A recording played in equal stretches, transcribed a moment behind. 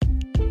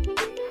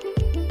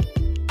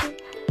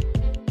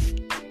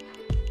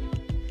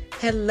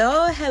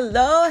Hello,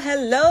 hello,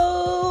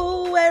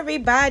 hello,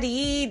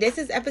 everybody. This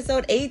is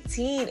episode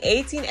 18.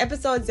 18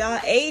 episodes, y'all.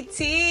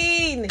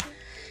 18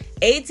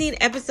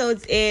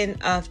 episodes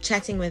in of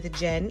Chatting with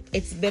Jen.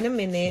 It's been a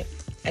minute.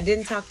 I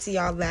didn't talk to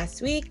y'all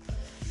last week.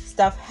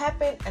 Stuff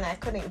happened and I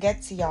couldn't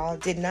get to y'all.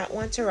 Did not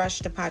want to rush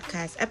the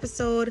podcast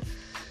episode.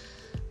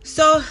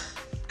 So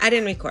I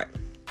didn't record.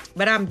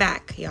 But I'm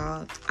back,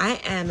 y'all.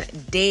 I am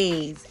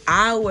days,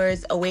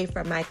 hours away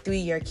from my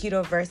 3-year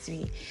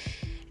keto-versary.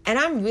 And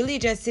I'm really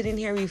just sitting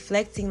here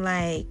reflecting,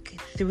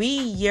 like 3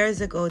 years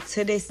ago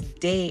to this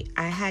day,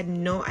 I had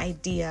no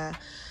idea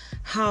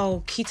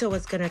how keto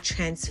was going to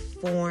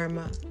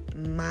transform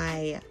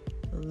my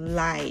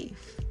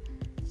life.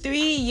 3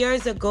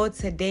 years ago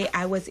today,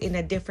 I was in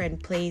a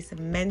different place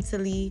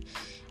mentally,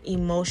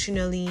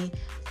 emotionally,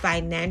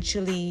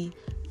 financially,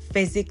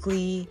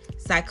 physically,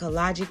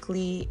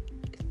 psychologically.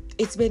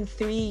 It's been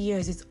 3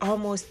 years. It's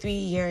almost 3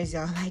 years,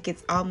 y'all. Like,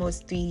 it's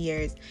almost 3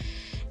 years.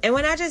 And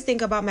when I just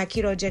think about my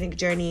ketogenic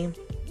journey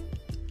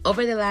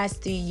over the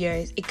last 3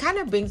 years, it kind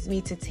of brings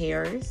me to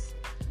tears.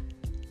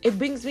 It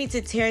brings me to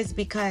tears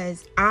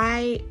because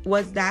I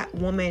was that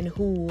woman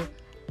who,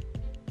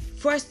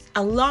 for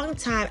a long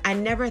time, I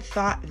never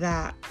thought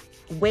that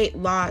weight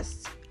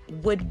loss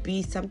would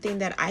be something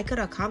that I could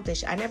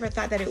accomplish. I never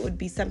thought that it would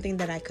be something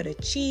that I could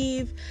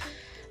achieve.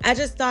 I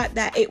just thought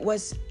that it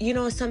was,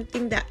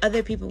 something that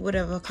other people would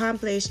have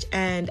accomplished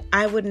and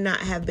I would not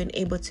have been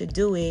able to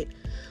do it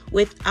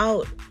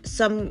without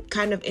some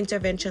kind of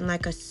intervention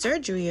like a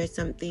surgery or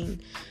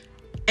something.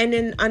 And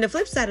then on the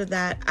flip side of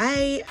that,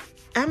 I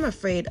am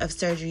afraid of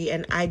surgery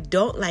and I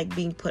don't like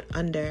being put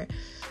under.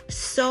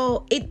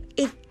 So it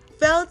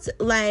felt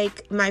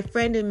like my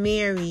friend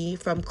Mary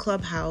from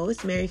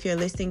Clubhouse. Mary, if you're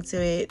listening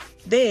to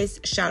this,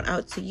 shout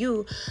out to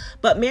you.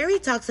 But Mary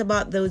talks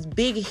about those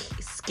big,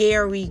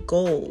 scary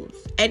goals.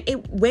 And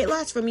weight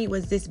loss for me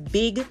was this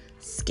big,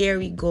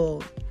 scary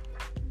goal.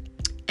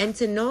 And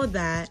to know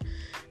that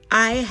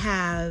I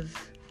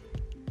have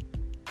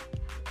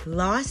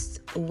lost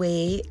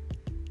weight,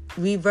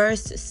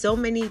 reversed so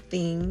many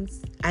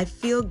things. I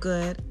feel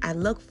good. I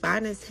look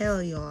fine as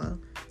hell, y'all.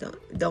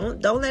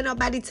 Don't let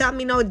nobody tell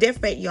me no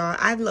different, y'all.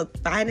 I look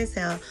fine as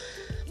hell.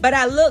 But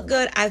I look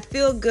good. I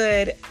feel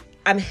good.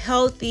 I'm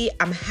healthy.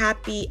 I'm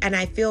happy. And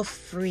I feel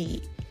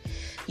free.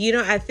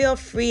 I feel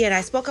free. And I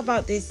spoke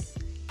about this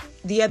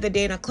the other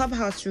day in a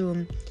Clubhouse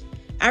room.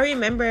 I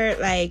remember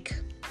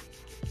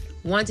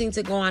wanting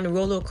to go on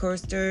roller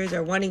coasters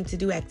or wanting to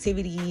do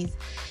activities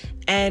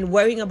and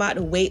worrying about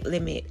the weight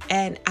limit.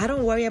 And I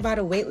don't worry about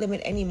a weight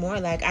limit anymore.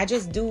 I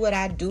just do what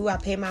I do. I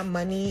pay my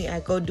money. I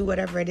go do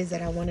whatever it is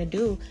that I want to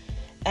do.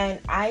 And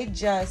I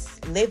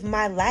just live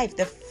my life.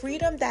 The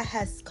freedom that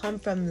has come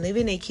from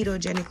living a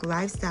ketogenic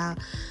lifestyle,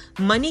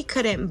 money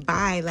couldn't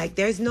buy.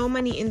 There's no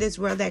money in this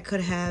world that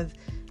could have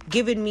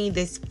given me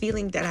this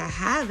feeling that I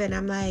have. And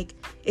I'm like,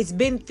 it's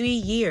been 3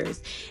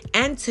 years.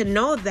 And to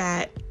know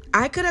that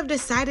I could have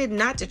decided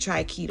not to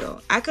try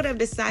keto. I could have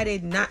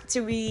decided not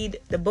to read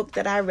the book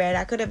that I read.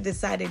 I could have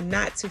decided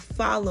not to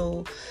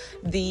follow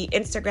the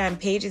Instagram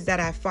pages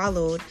that I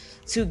followed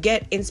to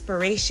get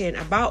inspiration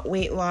about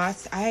weight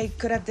loss. I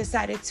could have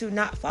decided to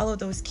not follow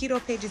those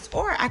keto pages,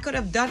 or I could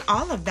have done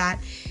all of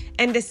that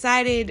and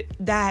decided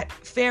that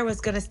fear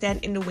was going to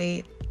stand in the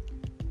way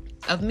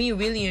of me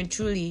really and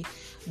truly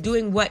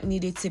doing what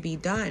needed to be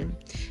done.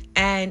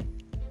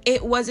 And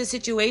it was a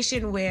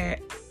situation where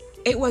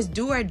it was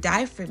do or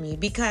die for me,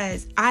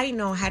 because I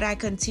know had I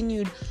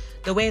continued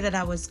the way that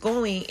I was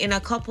going, in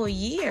a couple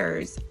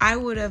years, I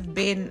would have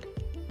been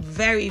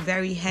very,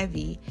 very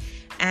heavy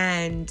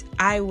and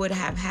I would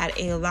have had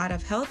a lot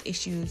of health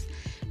issues.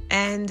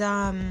 And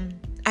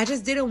I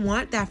just didn't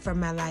want that for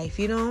my life,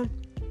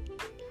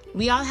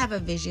 We all have a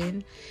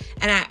vision,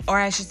 and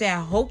I should say, I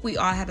hope we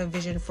all have a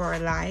vision for our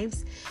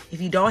lives.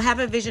 If you don't have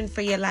a vision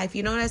for your life,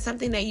 that's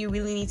something that you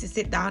really need to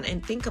sit down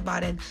and think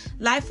about. And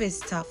life is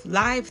tough.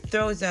 Life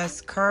throws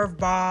us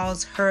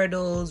curveballs,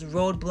 hurdles,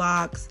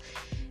 roadblocks,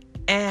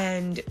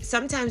 and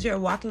sometimes we're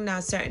walking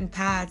down certain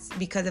paths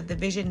because of the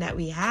vision that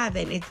we have,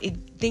 and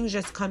things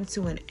just come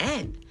to an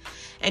end.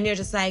 And you're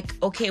just like,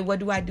 okay, what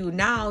do I do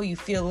now? You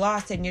feel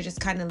lost and you're just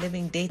kind of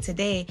living day to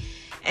day.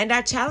 And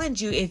I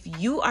challenge you, if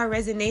you are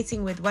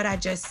resonating with what I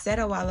just said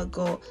a while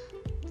ago,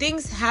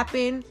 things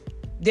happen.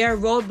 There are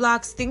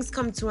roadblocks. Things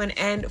come to an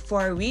end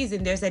for a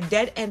reason. There's a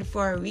dead end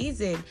for a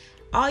reason.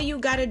 All you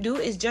got to do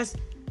is just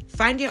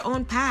find your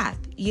own path.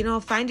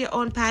 Find your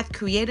own path,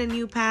 create a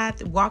new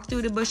path, walk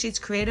through the bushes,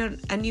 create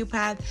a new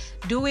path,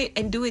 do it,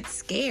 and do it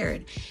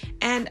scared.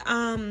 And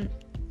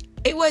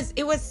it was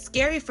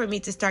scary for me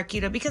to start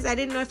keto because I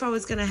didn't know if I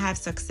was going to have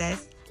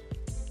success.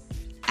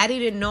 I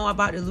didn't know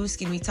about the loose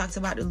skin. We talked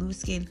about the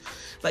loose skin.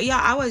 But yeah,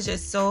 I was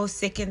just so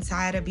sick and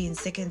tired of being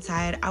sick and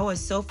tired. I was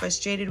so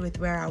frustrated with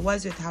where I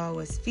was, with how I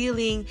was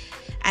feeling.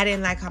 I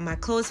didn't like how my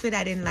clothes fit.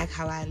 I didn't like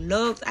how I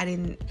looked. I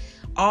didn't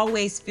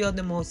always feel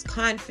the most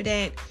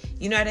confident.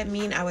 You know what I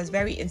mean? I was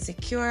very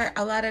insecure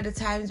a lot of the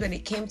times when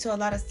it came to a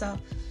lot of stuff.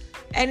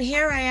 And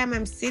here I am,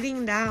 I'm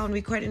sitting down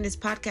recording this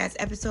podcast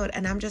episode,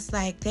 and I'm just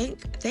like,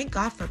 thank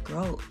God for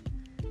growth.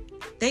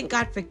 Thank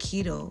God for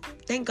keto.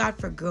 Thank God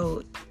for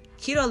growth.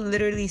 Keto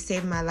literally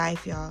saved my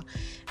life, y'all.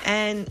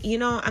 And,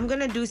 I'm going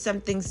to do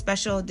something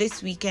special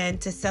this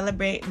weekend to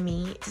celebrate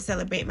my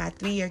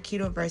 3-year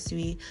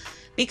keto-versary,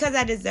 because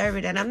I deserve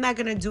it. And I'm not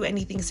going to do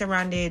anything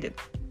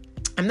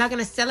I'm not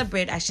going to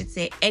celebrate, I should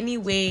say, in any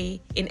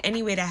way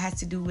that has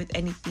to do with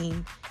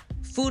anything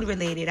food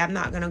related. I'm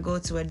not going to go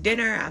to a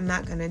dinner. I'm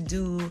not going to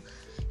do,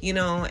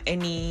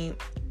 any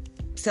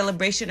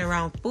celebration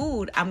around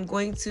food. I'm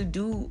going to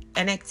do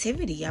an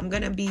activity. I'm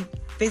going to be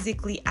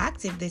physically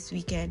active this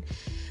weekend,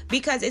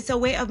 because it's a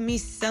way of me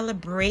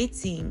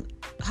celebrating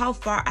how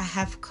far I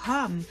have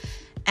come.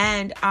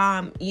 And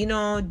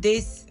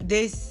this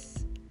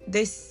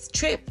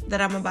trip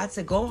that I'm about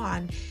to go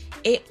on,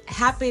 it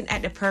happened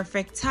at the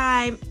perfect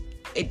time.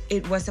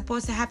 It was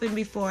supposed to happen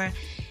before,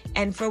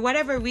 and for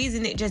whatever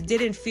reason, it just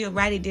didn't feel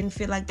right. It didn't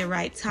feel like the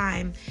right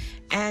time.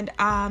 And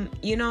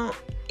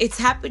it's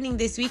happening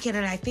this weekend,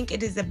 and I think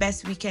it is the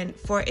best weekend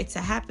for it to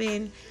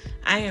happen.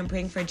 I am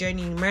praying for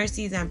journeying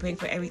mercies. I'm praying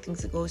for everything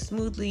to go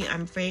smoothly.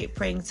 I'm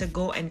praying to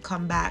go and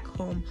come back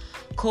home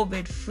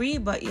COVID free.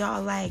 But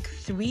y'all,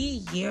 3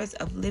 years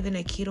of living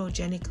a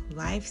ketogenic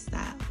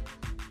lifestyle.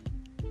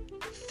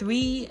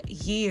 3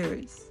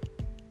 years.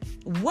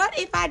 What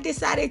if I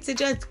decided to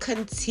just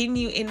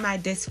continue in my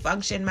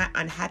dysfunction, my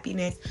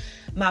unhappiness,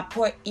 my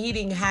poor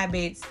eating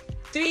habits?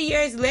 3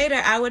 years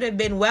later, I would have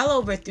been well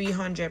over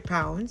 300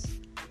 pounds,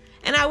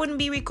 and I wouldn't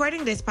be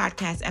recording this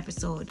podcast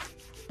episode.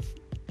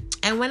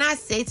 And when I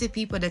say to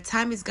people, the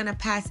time is going to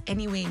pass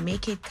anyway,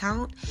 make it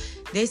count,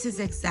 this is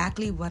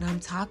exactly what I'm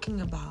talking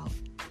about.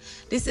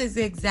 This is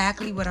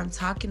exactly what I'm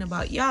talking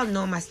about. Y'all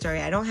know my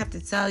story. I don't have to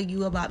tell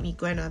you about me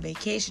going on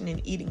vacation and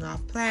eating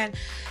off plan.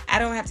 I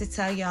don't have to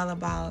tell y'all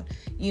about,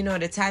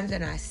 the times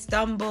when I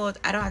stumbled.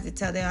 I don't have to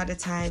tell y'all the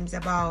times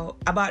about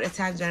the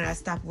times when I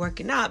stopped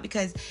working out,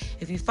 because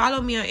if you follow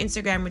me on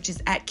Instagram, which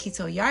is at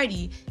Keto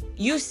Yardy,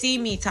 you see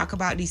me talk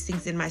about these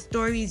things in my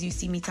stories. You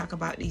see me talk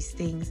about these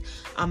things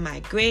on my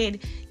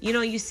grid.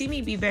 You see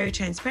me be very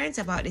transparent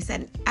about this.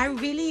 And I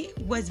really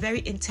was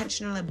very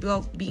intentional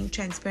about being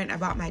transparent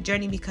about my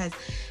journey, because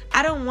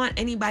I don't want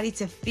anybody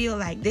to feel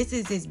like this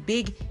is this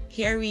big,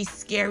 hairy,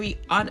 scary,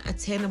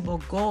 unattainable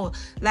goal.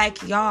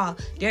 Y'all,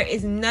 there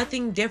is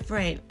nothing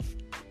different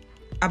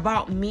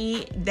about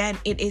me than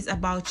it is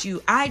about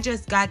you. I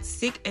just got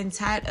sick and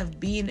tired of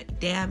being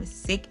damn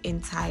sick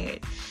and tired.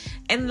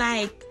 And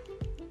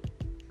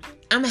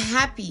I'm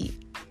happy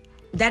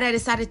that I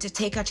decided to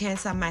take a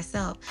chance on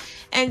myself.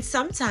 And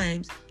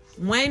sometimes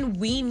when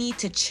we need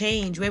to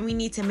change, when we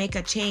need to make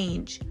a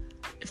change,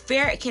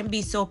 fear can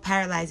be so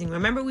paralyzing.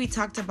 Remember, we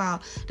talked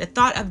about the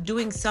thought of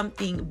doing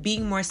something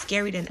being more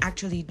scary than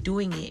actually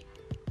doing it.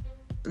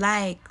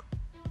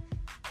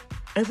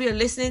 If you're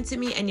listening to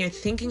me and you're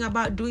thinking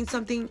about doing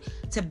something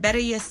to better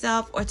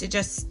yourself or to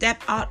just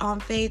step out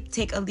on faith,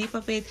 take a leap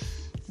of faith,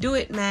 do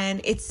it,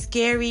 man. It's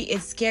scary.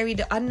 It's scary.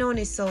 The unknown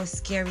is so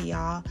scary,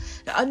 y'all.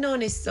 The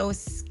unknown is so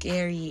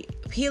scary.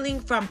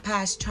 Healing from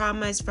past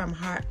traumas,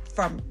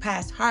 from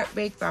past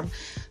heartbreak, from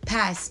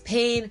past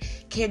pain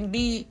can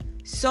be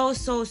so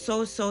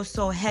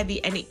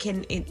heavy, and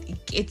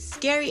it's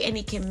scary, and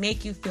it can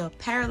make you feel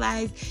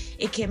paralyzed.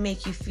 It can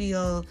make you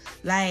feel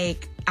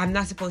like I'm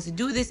not supposed to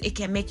do this. It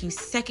can make you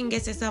second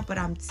guess yourself. But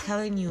I'm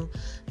telling you,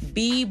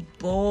 be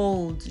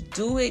bold,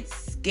 do it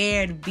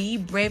scared, be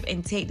brave,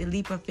 and take the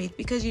leap of faith.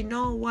 Because you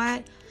know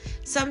what?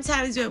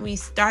 Sometimes when we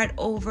start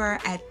over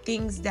at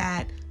things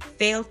that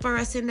failed for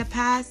us in the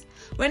past,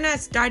 we're not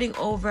starting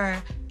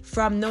over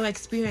from no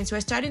experience.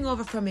 We're starting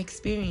over from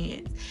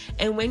experience.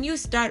 And when you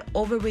start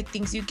over with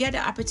things, you get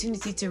the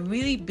opportunity to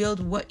really build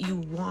what you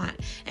want.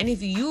 And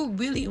if you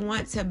really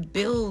want to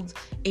build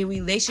a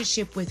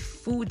relationship with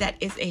food that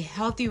is a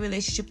healthy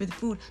relationship with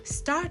food,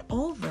 start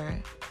over.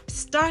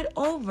 Start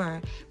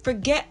over.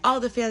 Forget all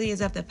the failures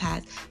of the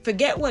past.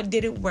 Forget what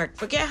didn't work.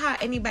 Forget how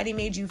anybody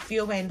made you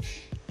feel when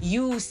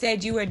you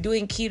said you were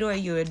doing keto, or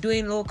you were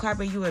doing low carb,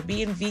 or you were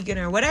being vegan,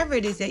 or whatever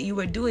it is that you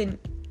were doing.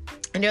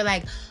 And they're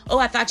like, oh,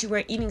 I thought you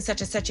were eating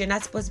such and such. You're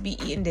not supposed to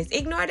be eating this.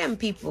 Ignore them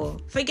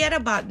people. Forget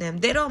about them.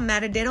 They don't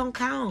matter. They don't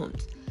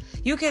count.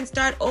 You can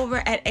start over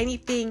at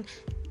anything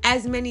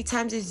as many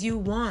times as you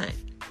want.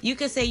 You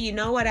can say, you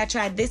know what? I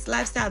tried this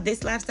lifestyle.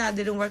 This lifestyle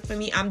didn't work for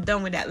me. I'm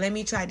done with that. Let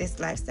me try this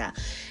lifestyle.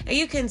 And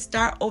you can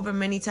start over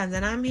many times.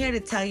 And I'm here to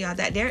tell y'all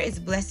that there is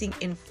blessing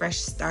in fresh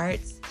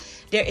starts.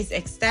 There is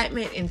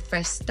excitement in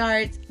fresh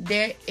starts.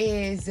 There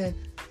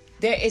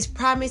is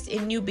promise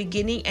in new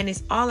beginning, and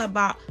it's all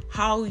about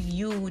how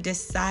you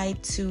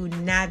decide to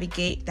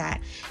navigate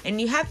that. And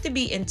you have to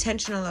be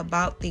intentional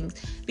about things.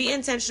 Be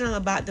intentional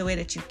about the way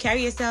that you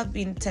carry yourself.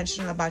 Be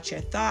intentional about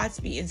your thoughts.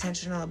 Be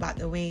intentional about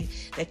the way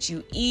that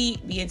you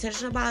eat. Be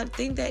intentional about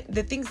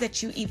the things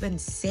that you even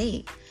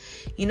say.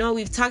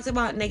 We've talked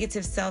about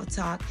negative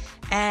self-talk,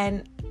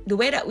 and the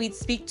way that we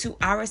speak to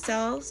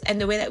ourselves and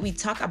the way that we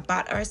talk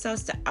about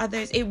ourselves to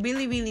others, it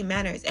really, really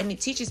matters. And it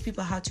teaches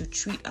people how to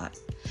treat us.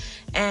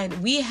 And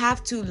we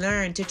have to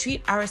learn to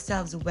treat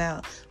ourselves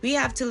well. We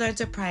have to learn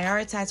to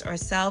prioritize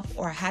ourselves,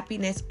 or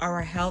happiness, or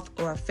our health,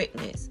 or our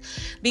fitness.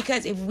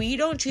 Because if we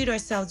don't treat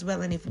ourselves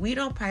well, and if we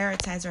don't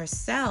prioritize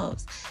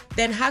ourselves,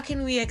 then how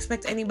can we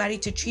expect anybody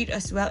to treat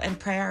us well and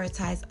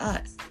prioritize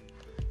us?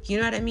 You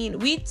know what I mean?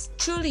 We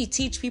truly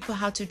teach people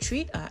how to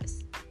treat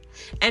us.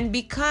 And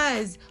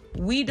because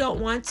we don't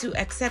want to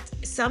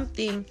accept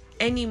something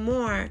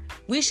anymore,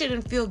 we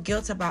shouldn't feel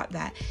guilt about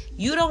that.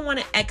 You don't want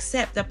to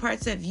accept the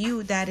parts of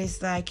you that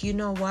is like, you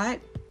know what?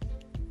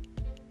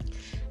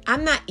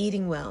 I'm not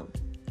eating well.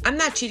 I'm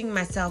not treating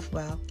myself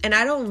well. And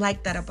I don't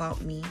like that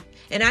about me.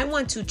 And I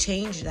want to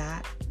change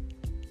that.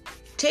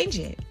 Change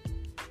it.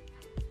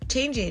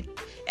 Change it.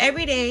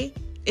 Every day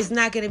is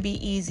not going to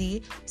be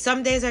easy.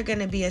 Some days are going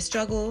to be a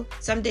struggle.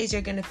 Some days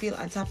you're going to feel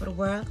on top of the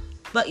world.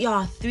 But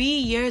y'all, 3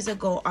 years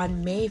ago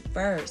on May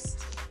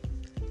 1st,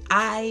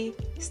 I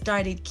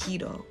started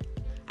keto.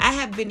 I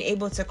have been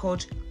able to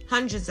coach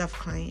hundreds of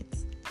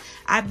clients.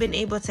 I've been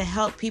able to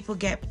help people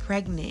get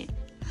pregnant.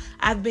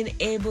 I've been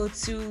able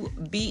to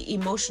be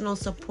emotional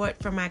support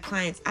for my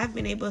clients. I've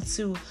been able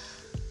to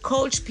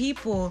coach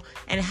people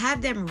and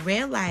have them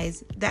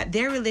realize that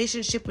their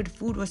relationship with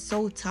food was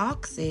so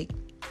toxic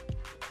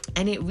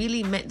and it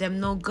really meant them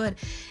no good.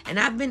 And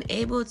I've been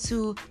able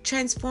to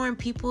transform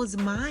people's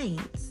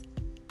minds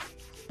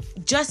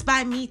just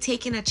by me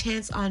taking a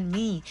chance on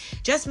me,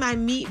 just by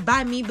me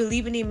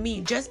believing in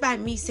me, just by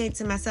me saying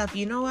to myself,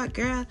 you know what,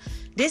 girl,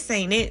 this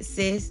ain't it,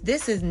 sis.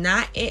 This is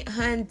not it,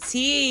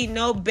 hunty.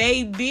 No,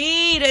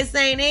 baby, this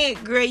ain't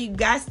it, girl. You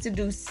got to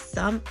do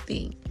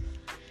something.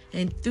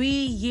 And 3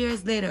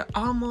 years later,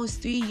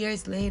 almost 3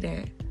 years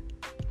later,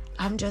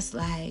 I'm just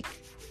like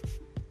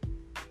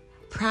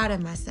proud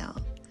of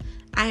myself.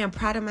 I am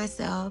proud of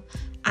myself.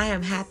 I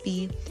am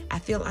happy. I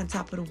feel on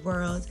top of the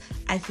world.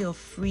 I feel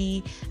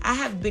free. I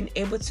have been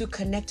able to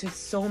connect with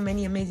so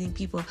many amazing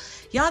people.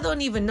 Y'all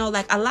don't even know,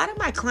 like, a lot of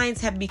my clients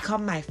have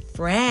become my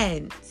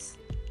friends.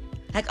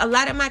 Like, a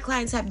lot of my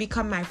clients have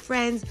become my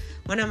friends.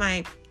 One of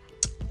my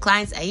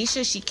clients,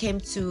 Aisha, she came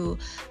to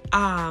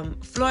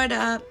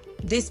Florida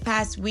this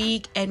past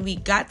week, and we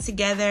got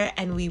together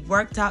and we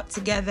worked out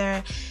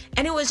together.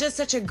 And it was just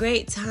such a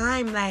great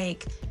time.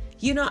 Like,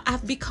 you know,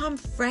 I've become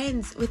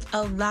friends with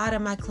a lot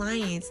of my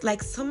clients.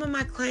 Like, some of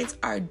my clients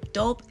are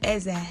dope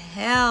as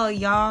hell,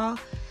 y'all.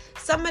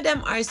 Some of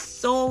them are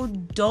so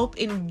dope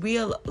in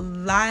real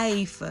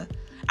life.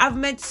 I've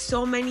met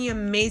so many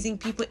amazing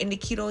people in the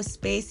keto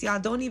space, y'all.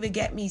 Don't even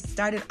get me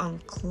started on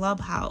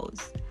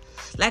Clubhouse.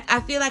 Like, I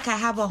feel like I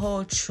have a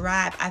whole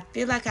tribe. I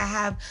feel like I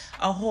have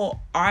a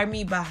whole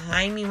army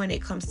behind me when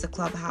it comes to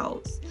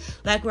Clubhouse.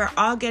 Like, we're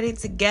all getting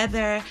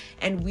together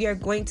and we are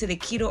going to the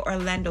Keto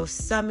Orlando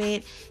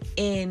Summit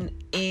in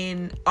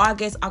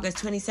August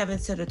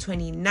 27th to the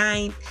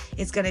 29th.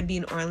 It's going to be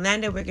in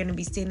Orlando. We're going to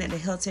be staying at the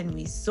Hilton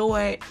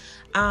Resort.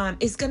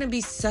 It's going to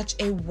be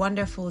such a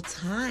wonderful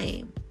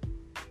time.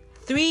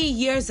 3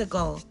 years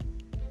ago,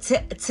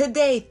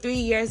 today, 3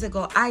 years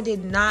ago, I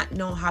did not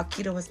know how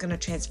keto was going to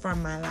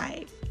transform my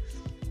life.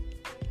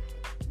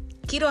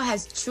 Keto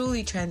has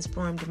truly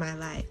transformed my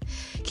life.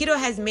 Keto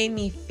has made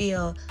me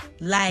feel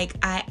like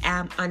I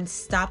am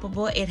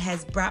unstoppable. It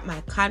has brought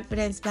my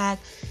confidence back.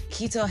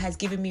 Keto has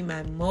given me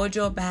my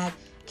mojo back.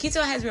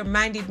 Keto has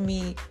reminded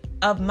me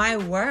of my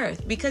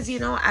worth. Because, you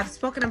know, I've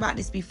spoken about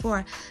this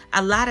before.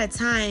 A lot of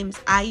times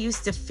I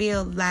used to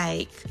feel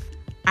like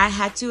I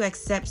had to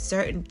accept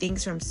certain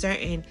things from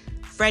certain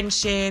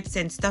friendships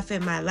and stuff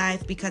in my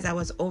life because I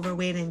was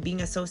overweight, and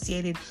being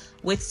associated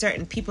with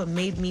certain people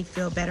made me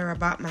feel better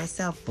about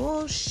myself.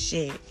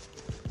 Bullshit.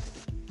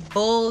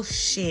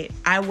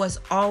 I was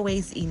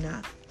always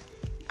enough.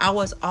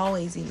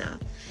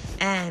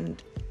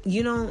 And,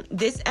 you know,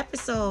 this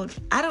episode,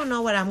 I don't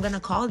know what I'm going to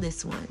call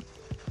this one.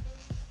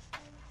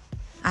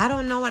 I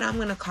don't know what I'm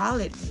going to call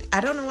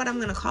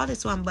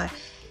this one, but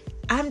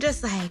I'm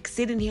just like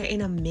sitting here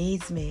in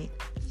amazement.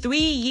 3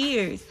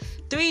 years.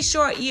 3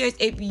 short years.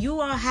 If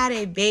you all had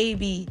a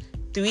baby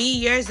 3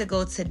 years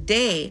ago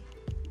today,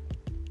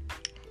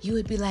 you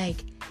would be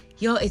like,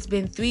 yo, it's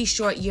been 3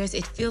 short years.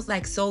 It feels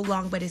like so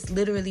long, but it's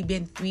literally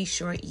been 3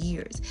 short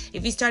years.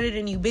 If you started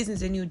a new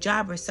business, a new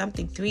job or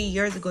something 3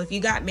 years ago, if you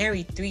got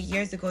married 3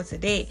 years ago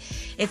today,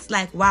 it's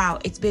like, wow,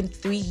 it's been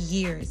 3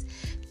 years.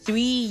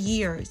 3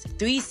 years.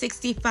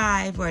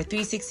 365 or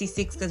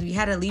 366, because we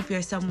had a leap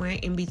year somewhere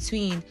in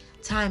between,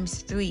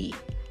 times 3.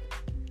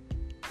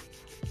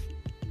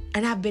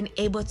 And I've been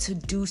able to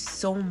do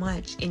so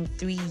much in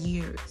 3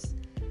 years.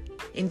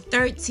 In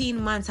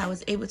 13 months, I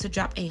was able to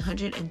drop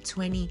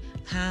 120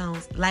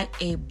 pounds like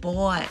a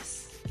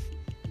boss.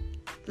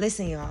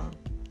 Listen, y'all.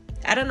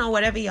 I don't know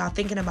whatever y'all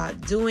thinking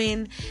about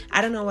doing.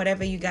 I don't know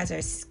whatever you guys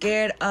are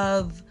scared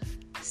of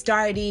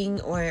starting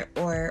or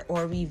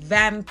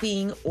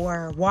revamping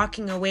or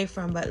walking away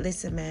from. But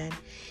listen, man,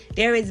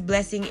 There is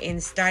blessing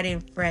in starting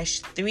fresh.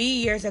 3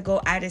 years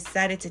ago, I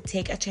decided to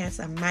take a chance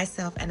on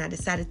myself and I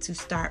decided to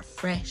start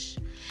fresh.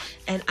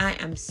 And I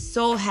am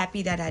so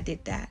happy that I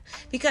did that.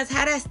 Because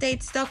had I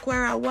stayed stuck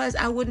where I was,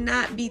 I would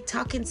not be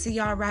talking to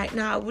y'all right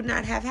now. I would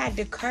not have had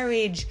the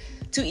courage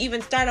to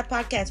even start a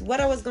podcast.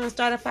 What I was going to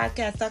start a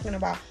podcast talking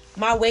about?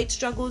 My weight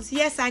struggles?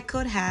 Yes, I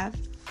could have.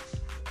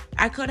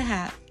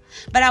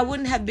 But I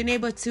wouldn't have been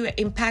able to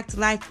impact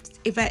lives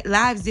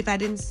if I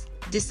didn't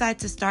decide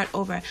to start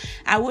over.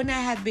 I wouldn't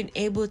have been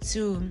able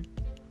to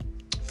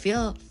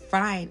feel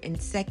fine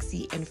and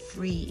sexy and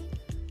free.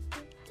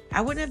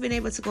 I wouldn't have been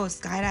able to go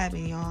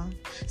skydiving, y'all.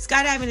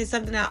 Skydiving is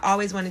something I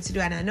always wanted to do,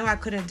 and I know I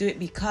couldn't do it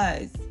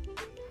because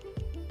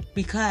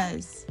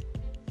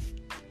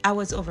I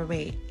was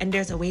overweight, and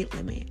there's a weight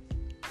limit.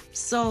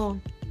 So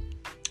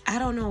I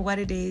don't know what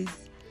it is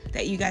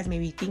that you guys may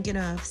be thinking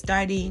of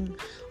starting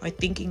or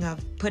thinking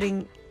of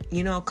putting,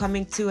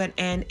 coming to an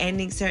end,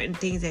 ending certain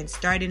things and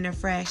starting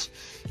afresh.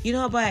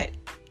 But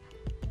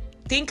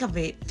think of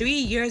it. 3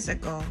 years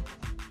ago,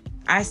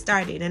 I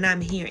started and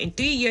I'm here. In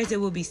 3 years, it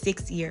will be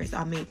 6 years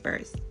on May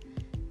 1st.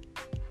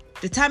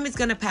 The time is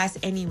going to pass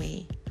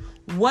anyway.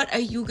 What are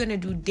you going to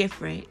do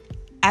different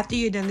after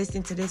you're done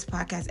listening to this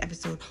podcast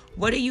episode?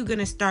 What are you going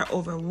to start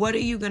over? What are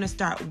you going to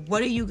start?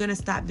 What are you going to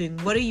stop doing?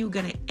 What are you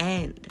going to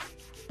end?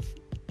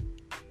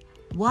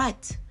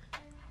 What?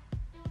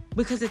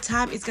 Because the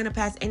time is going to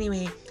pass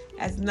anyway.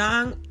 As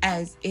long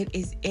as it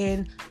is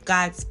in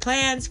God's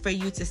plans for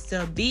you to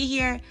still be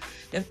here,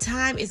 the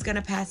time is going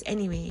to pass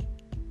anyway.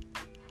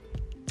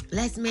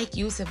 Let's make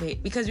use of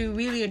it, because we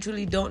really and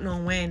truly don't know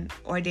when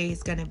our day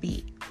is going to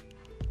be.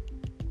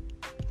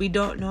 We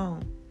don't know.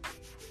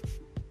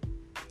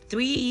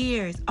 3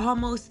 years,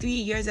 almost 3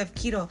 years of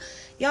keto.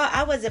 Y'all,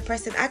 I was a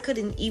person, I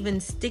couldn't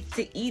even stick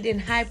to eating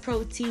high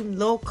protein,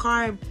 low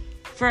carb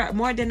for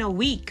more than a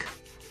week.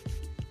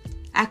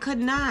 I could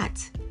not.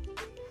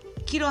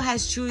 Keto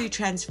has truly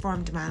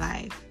transformed my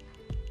life.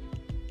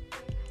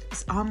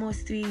 It's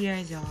almost 3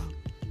 years, y'all.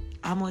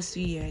 Almost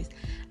 3 years.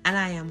 And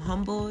I am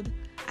humbled.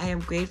 I am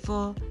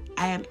grateful.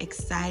 I am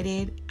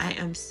excited. I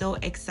am so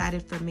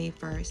excited for May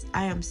 1st.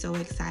 I am so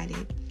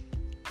excited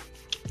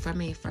for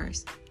May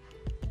 1st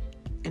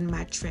and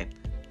my trip.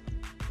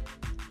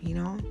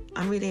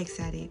 I'm really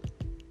excited.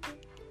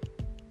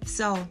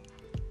 So,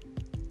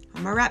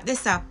 I'm going to wrap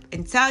this up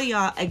and tell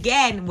y'all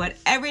again,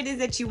 whatever it is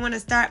that you want to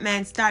start,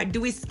 man, start.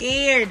 Do it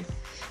scared.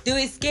 Do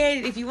it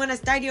scared. If you want to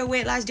start your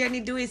weight loss journey,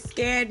 do it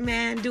scared,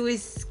 man. Do it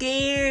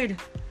scared.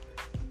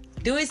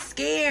 Do it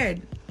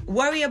scared.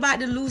 Worry about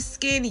the loose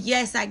skin.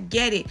 Yes, I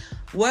get it.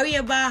 Worry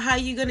about how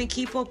you're going to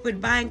keep up with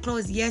buying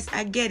clothes. Yes,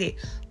 I get it.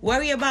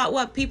 Worry about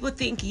what people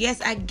think. Yes,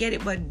 I get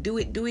it. But do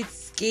it. Do it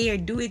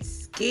scared. Do it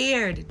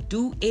scared.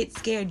 Do it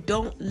scared.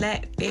 Don't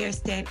let fear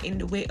stand in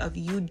the way of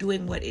you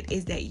doing what it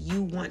is that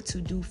you want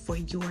to do for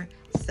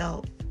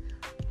yourself.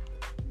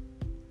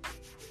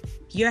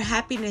 Your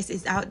happiness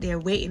is out there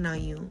waiting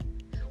on you.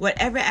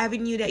 Whatever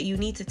avenue that you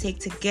need to take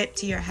to get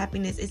to your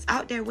happiness is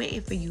out there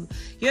waiting for you.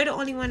 You're the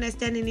only one that's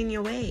standing in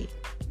your way.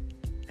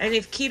 And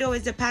if keto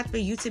is the path for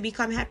you to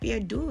become happier,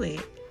 do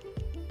it.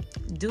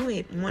 Do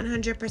it.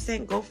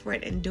 100% go for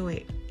it and do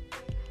it.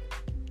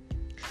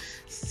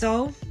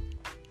 So,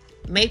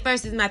 May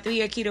 1st is my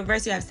 3-year keto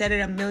anniversary. I've said it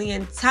a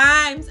million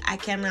times. I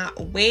cannot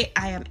wait.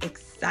 I am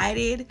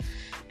excited.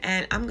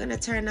 And I'm going to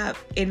turn up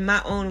in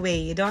my own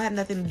way. It don't have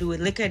nothing to do with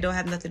liquor. It don't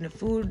have nothing to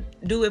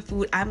do with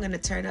food. I'm going to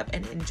turn up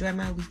and enjoy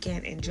my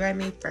weekend. Enjoy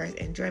May 1st.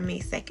 Enjoy May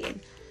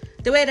 2nd.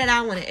 The way that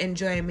I want to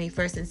enjoy May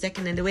 1st and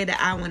 2nd. And the way that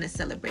I want to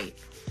celebrate.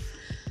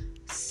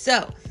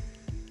 So,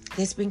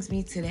 this brings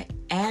me to the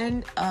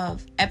end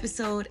of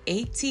episode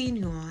 18,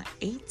 you all.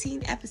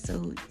 18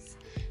 episodes.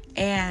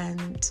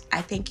 And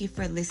I thank you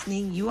for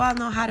listening. You all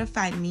know how to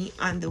find me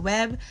on the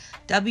web,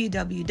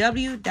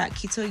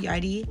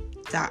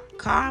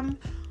 www.ketoyardie.com.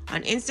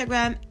 On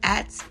Instagram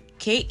at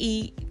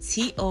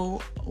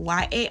KETOYARDIE.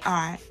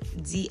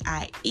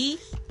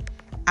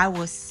 I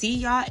will see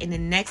y'all in the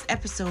next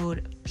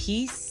episode.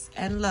 Peace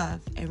and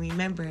love. And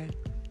remember,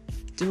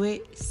 do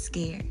it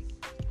scared.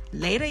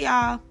 Later,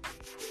 y'all.